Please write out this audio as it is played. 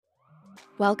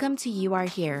Welcome to You Are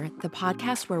Here, the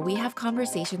podcast where we have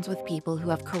conversations with people who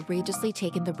have courageously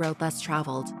taken the road less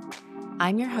traveled.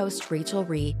 I'm your host,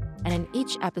 Rhee, and in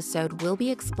each episode, we'll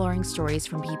be exploring stories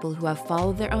from people who have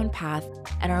followed their own path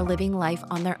and are living life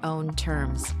on their own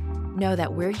terms. Know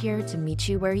that we're here to meet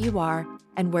you where you are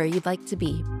and where you'd like to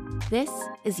be. This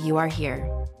is You Are Here.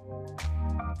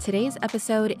 Today's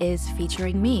episode is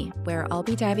featuring me, where I'll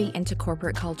be diving into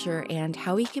corporate culture and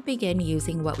how we can begin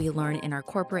using what we learn in our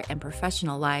corporate and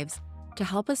professional lives to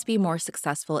help us be more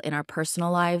successful in our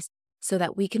personal lives so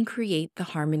that we can create the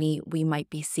harmony we might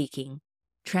be seeking.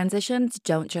 Transitions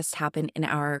don't just happen in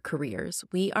our careers.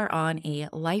 We are on a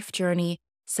life journey,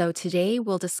 so today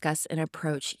we'll discuss an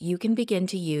approach you can begin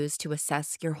to use to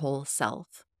assess your whole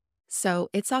self. So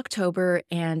it's October,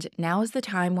 and now is the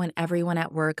time when everyone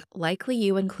at work, likely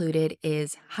you included,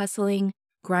 is hustling,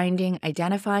 grinding,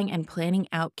 identifying, and planning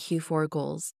out Q4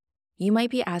 goals. You might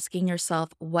be asking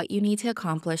yourself what you need to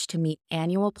accomplish to meet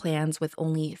annual plans with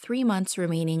only 3 months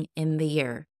remaining in the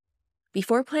year.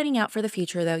 Before planning out for the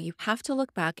future, though, you have to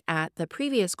look back at the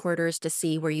previous quarters to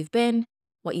see where you've been,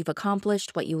 what you've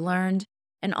accomplished, what you learned,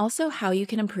 and also how you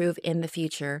can improve in the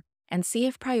future and see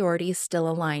if priorities still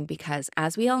align because,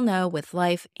 as we all know, with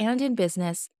life and in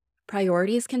business,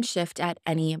 priorities can shift at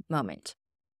any moment.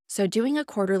 So, doing a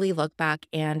quarterly look back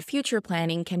and future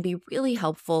planning can be really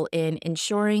helpful in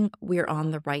ensuring we're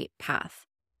on the right path.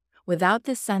 Without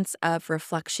this sense of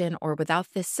reflection or without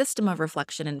this system of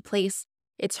reflection in place,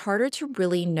 it's harder to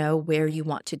really know where you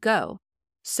want to go.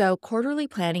 So, quarterly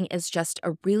planning is just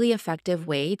a really effective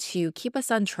way to keep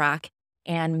us on track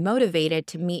and motivated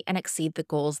to meet and exceed the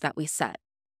goals that we set.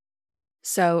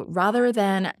 So, rather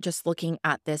than just looking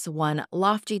at this one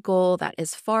lofty goal that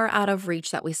is far out of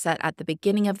reach that we set at the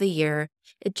beginning of the year,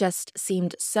 it just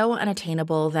seemed so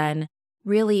unattainable, then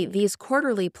really these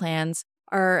quarterly plans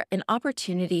are an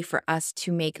opportunity for us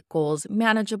to make goals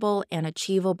manageable and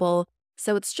achievable.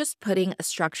 So, it's just putting a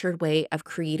structured way of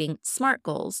creating SMART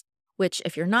goals, which,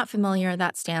 if you're not familiar,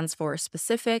 that stands for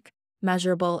specific,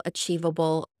 measurable,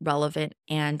 achievable, relevant,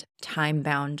 and time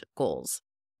bound goals.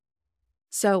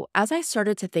 So, as I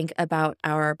started to think about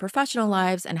our professional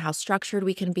lives and how structured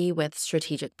we can be with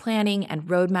strategic planning and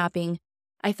road mapping,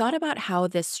 I thought about how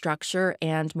this structure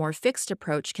and more fixed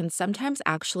approach can sometimes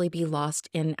actually be lost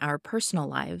in our personal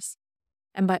lives.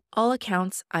 And by all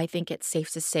accounts, I think it's safe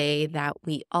to say that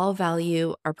we all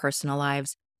value our personal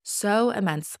lives so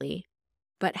immensely.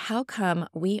 But how come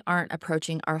we aren't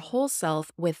approaching our whole self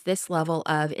with this level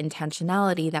of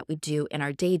intentionality that we do in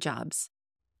our day jobs?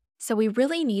 So, we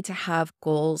really need to have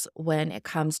goals when it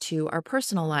comes to our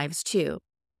personal lives too.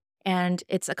 And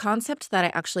it's a concept that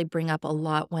I actually bring up a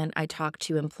lot when I talk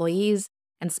to employees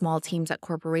and small teams at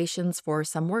corporations for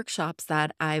some workshops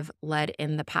that I've led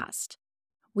in the past.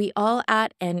 We all,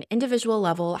 at an individual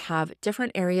level, have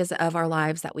different areas of our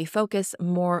lives that we focus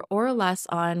more or less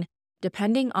on,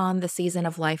 depending on the season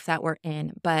of life that we're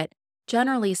in. But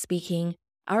generally speaking,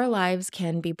 our lives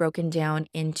can be broken down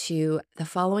into the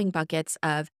following buckets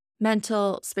of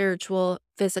mental, spiritual,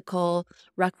 physical,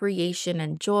 recreation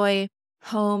and joy,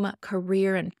 home,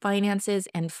 career and finances,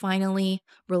 and finally,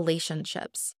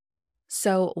 relationships.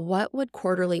 So, what would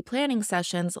quarterly planning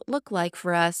sessions look like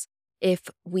for us if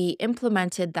we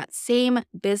implemented that same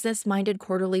business minded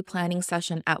quarterly planning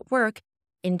session at work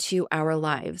into our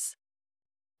lives?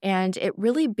 And it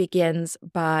really begins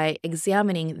by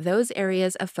examining those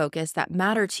areas of focus that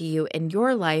matter to you in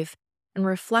your life and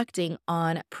reflecting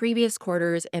on previous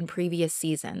quarters and previous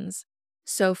seasons.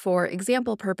 So, for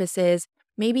example purposes,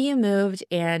 maybe you moved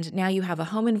and now you have a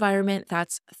home environment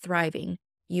that's thriving.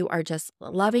 You are just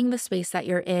loving the space that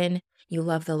you're in, you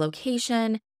love the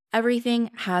location, everything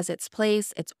has its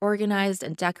place, it's organized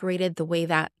and decorated the way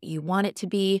that you want it to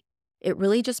be. It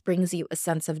really just brings you a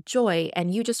sense of joy,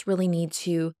 and you just really need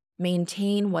to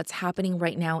maintain what's happening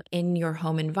right now in your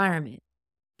home environment.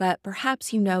 But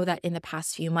perhaps you know that in the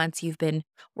past few months, you've been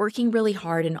working really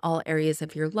hard in all areas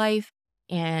of your life,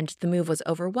 and the move was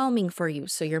overwhelming for you.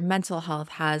 So your mental health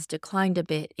has declined a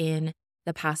bit in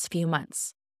the past few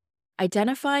months.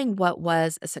 Identifying what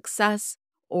was a success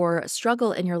or a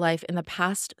struggle in your life in the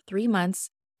past 3 months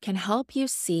can help you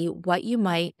see what you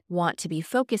might want to be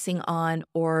focusing on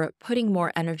or putting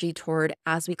more energy toward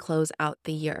as we close out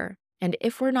the year. And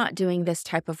if we're not doing this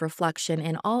type of reflection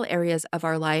in all areas of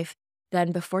our life,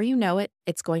 then before you know it,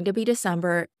 it's going to be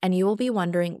December and you will be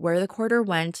wondering where the quarter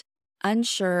went,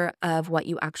 unsure of what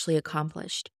you actually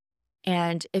accomplished.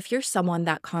 And if you're someone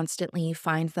that constantly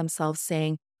finds themselves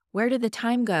saying, "Where did the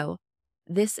time go?"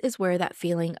 This is where that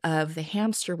feeling of the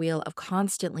hamster wheel of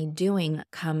constantly doing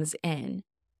comes in.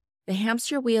 The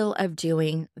hamster wheel of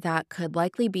doing that could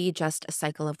likely be just a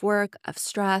cycle of work, of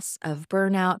stress, of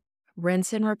burnout,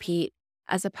 rinse and repeat,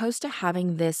 as opposed to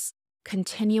having this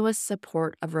continuous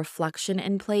support of reflection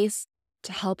in place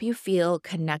to help you feel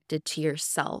connected to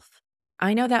yourself.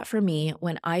 I know that for me,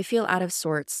 when I feel out of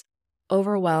sorts,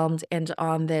 overwhelmed, and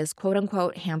on this quote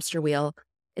unquote hamster wheel,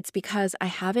 it's because I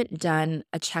haven't done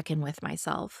a check in with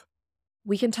myself.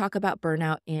 We can talk about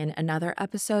burnout in another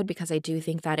episode because I do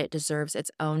think that it deserves its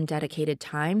own dedicated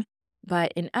time.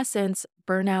 But in essence,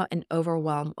 burnout and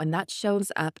overwhelm, when that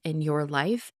shows up in your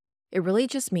life, it really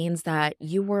just means that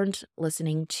you weren't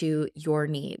listening to your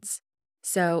needs.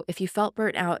 So if you felt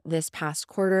burnt out this past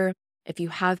quarter, if you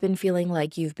have been feeling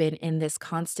like you've been in this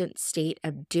constant state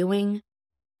of doing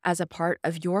as a part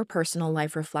of your personal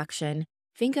life reflection,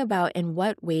 think about in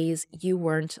what ways you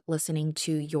weren't listening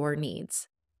to your needs.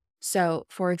 So,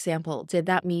 for example, did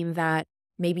that mean that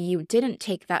maybe you didn't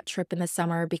take that trip in the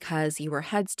summer because you were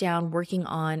heads down working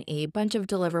on a bunch of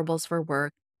deliverables for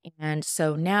work? And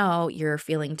so now you're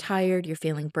feeling tired, you're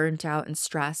feeling burnt out and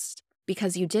stressed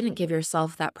because you didn't give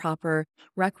yourself that proper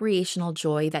recreational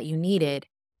joy that you needed.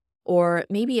 Or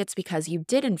maybe it's because you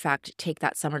did, in fact, take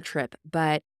that summer trip,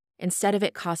 but instead of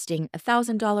it costing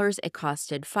 $1,000, it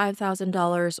costed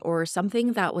 $5,000 or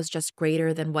something that was just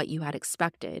greater than what you had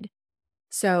expected.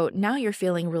 So now you're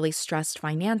feeling really stressed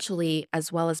financially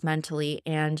as well as mentally,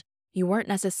 and you weren't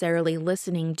necessarily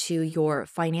listening to your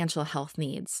financial health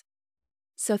needs.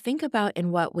 So think about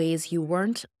in what ways you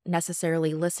weren't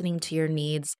necessarily listening to your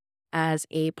needs as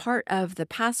a part of the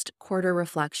past quarter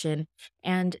reflection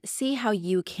and see how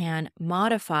you can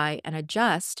modify and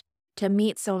adjust to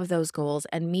meet some of those goals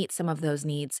and meet some of those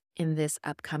needs in this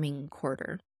upcoming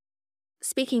quarter.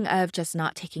 Speaking of just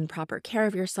not taking proper care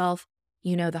of yourself,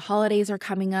 you know the holidays are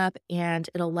coming up and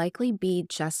it'll likely be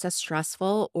just as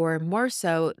stressful or more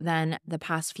so than the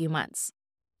past few months.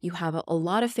 You have a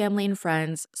lot of family and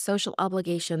friends, social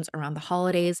obligations around the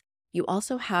holidays. You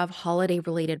also have holiday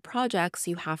related projects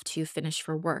you have to finish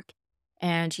for work.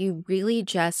 And you really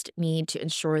just need to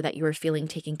ensure that you are feeling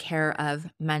taken care of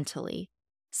mentally.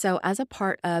 So, as a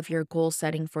part of your goal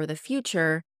setting for the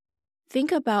future,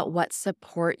 think about what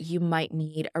support you might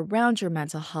need around your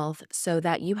mental health so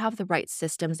that you have the right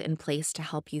systems in place to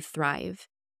help you thrive.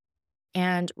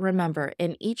 And remember,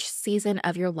 in each season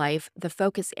of your life, the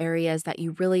focus areas that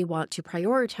you really want to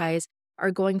prioritize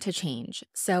are going to change.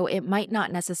 So it might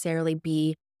not necessarily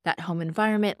be that home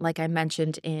environment, like I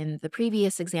mentioned in the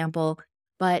previous example,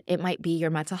 but it might be your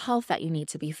mental health that you need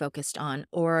to be focused on,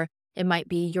 or it might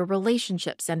be your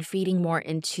relationships and feeding more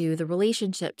into the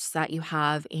relationships that you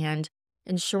have and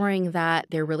ensuring that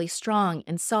they're really strong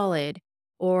and solid.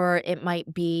 Or it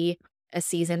might be a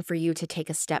season for you to take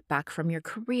a step back from your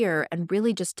career and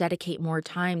really just dedicate more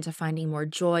time to finding more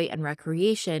joy and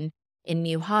recreation in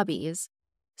new hobbies.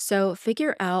 So,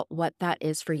 figure out what that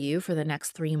is for you for the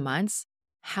next 3 months.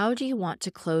 How do you want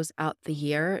to close out the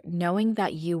year knowing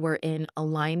that you were in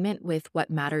alignment with what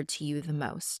mattered to you the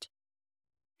most?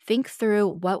 Think through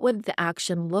what would the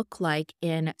action look like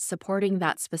in supporting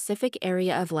that specific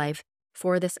area of life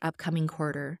for this upcoming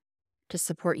quarter. To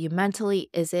support you mentally,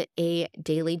 is it a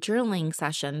daily journaling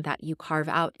session that you carve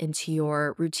out into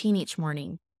your routine each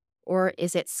morning? Or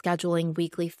is it scheduling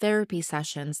weekly therapy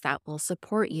sessions that will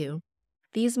support you?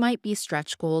 These might be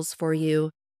stretch goals for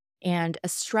you, and a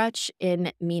stretch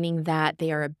in meaning that they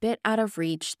are a bit out of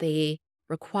reach, they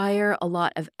require a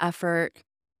lot of effort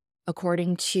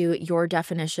according to your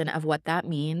definition of what that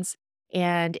means.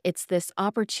 And it's this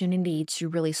opportunity to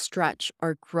really stretch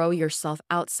or grow yourself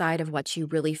outside of what you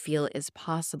really feel is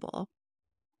possible.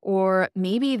 Or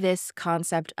maybe this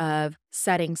concept of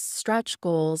setting stretch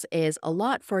goals is a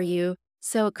lot for you.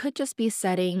 So it could just be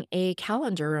setting a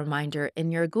calendar reminder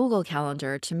in your Google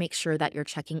Calendar to make sure that you're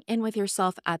checking in with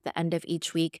yourself at the end of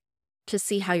each week to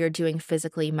see how you're doing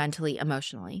physically, mentally,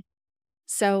 emotionally.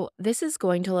 So, this is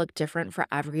going to look different for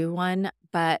everyone,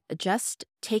 but just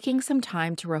taking some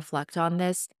time to reflect on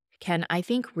this can, I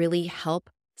think, really help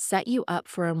set you up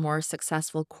for a more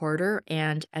successful quarter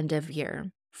and end of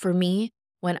year. For me,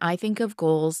 when I think of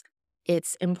goals,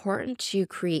 it's important to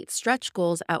create stretch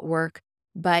goals at work,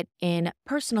 but in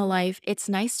personal life, it's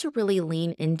nice to really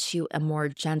lean into a more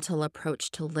gentle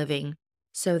approach to living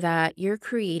so that you're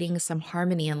creating some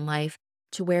harmony in life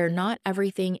to where not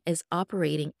everything is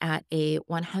operating at a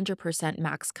 100%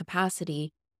 max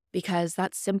capacity because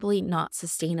that's simply not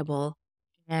sustainable.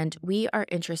 And we are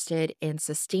interested in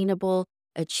sustainable,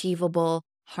 achievable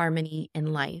harmony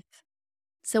in life.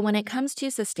 So, when it comes to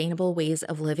sustainable ways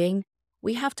of living,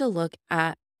 we have to look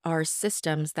at our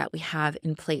systems that we have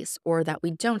in place or that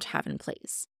we don't have in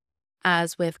place.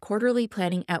 As with quarterly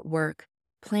planning at work,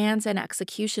 plans and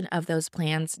execution of those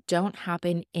plans don't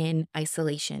happen in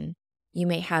isolation. You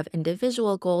may have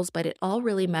individual goals, but it all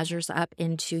really measures up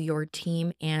into your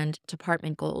team and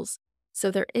department goals. So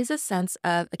there is a sense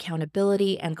of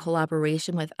accountability and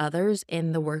collaboration with others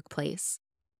in the workplace.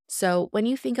 So when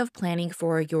you think of planning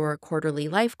for your quarterly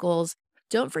life goals,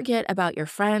 don't forget about your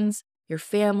friends, your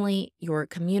family, your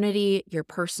community, your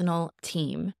personal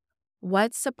team.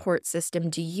 What support system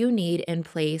do you need in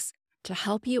place to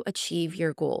help you achieve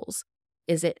your goals?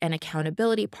 Is it an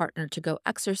accountability partner to go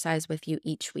exercise with you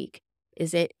each week?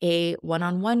 Is it a one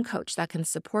on one coach that can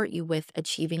support you with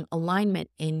achieving alignment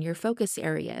in your focus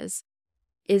areas?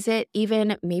 Is it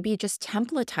even maybe just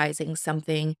templatizing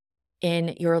something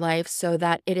in your life so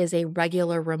that it is a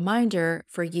regular reminder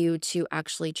for you to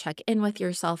actually check in with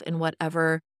yourself in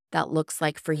whatever that looks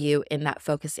like for you in that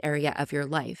focus area of your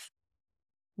life?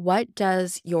 What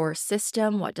does your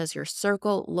system, what does your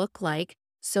circle look like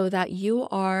so that you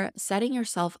are setting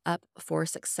yourself up for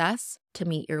success to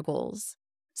meet your goals?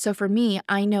 So for me,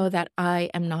 I know that I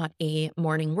am not a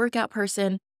morning workout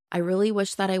person. I really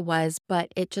wish that I was,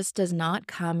 but it just does not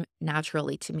come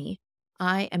naturally to me.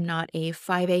 I am not a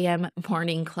 5 a.m.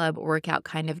 morning club workout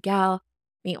kind of gal.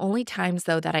 The only times,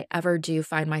 though, that I ever do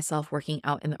find myself working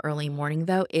out in the early morning,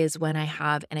 though, is when I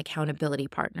have an accountability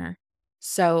partner.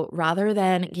 So rather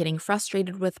than getting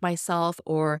frustrated with myself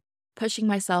or pushing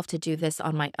myself to do this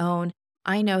on my own,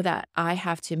 I know that I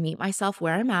have to meet myself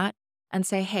where I'm at and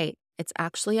say, hey, it's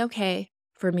actually okay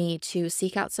for me to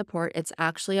seek out support. It's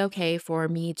actually okay for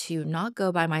me to not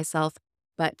go by myself,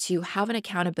 but to have an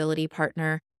accountability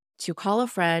partner, to call a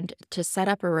friend, to set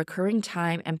up a recurring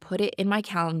time and put it in my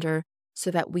calendar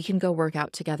so that we can go work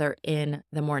out together in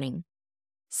the morning.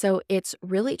 So it's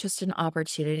really just an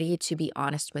opportunity to be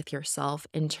honest with yourself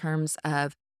in terms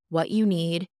of what you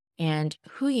need and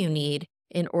who you need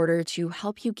in order to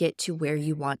help you get to where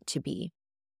you want to be.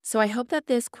 So I hope that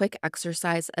this quick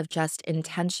exercise of just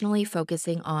intentionally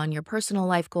focusing on your personal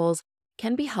life goals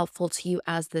can be helpful to you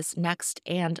as this next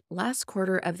and last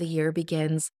quarter of the year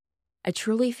begins. I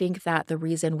truly think that the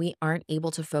reason we aren't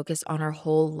able to focus on our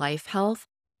whole life health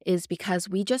is because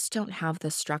we just don't have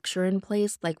the structure in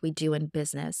place like we do in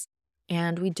business.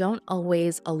 And we don't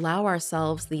always allow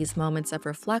ourselves these moments of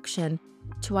reflection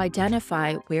to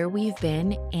identify where we've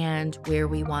been and where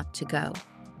we want to go.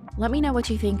 Let me know what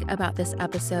you think about this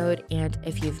episode. And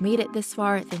if you've made it this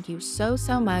far, thank you so,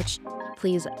 so much.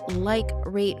 Please like,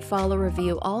 rate, follow,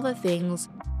 review, all the things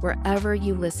wherever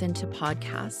you listen to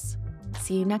podcasts.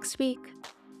 See you next week.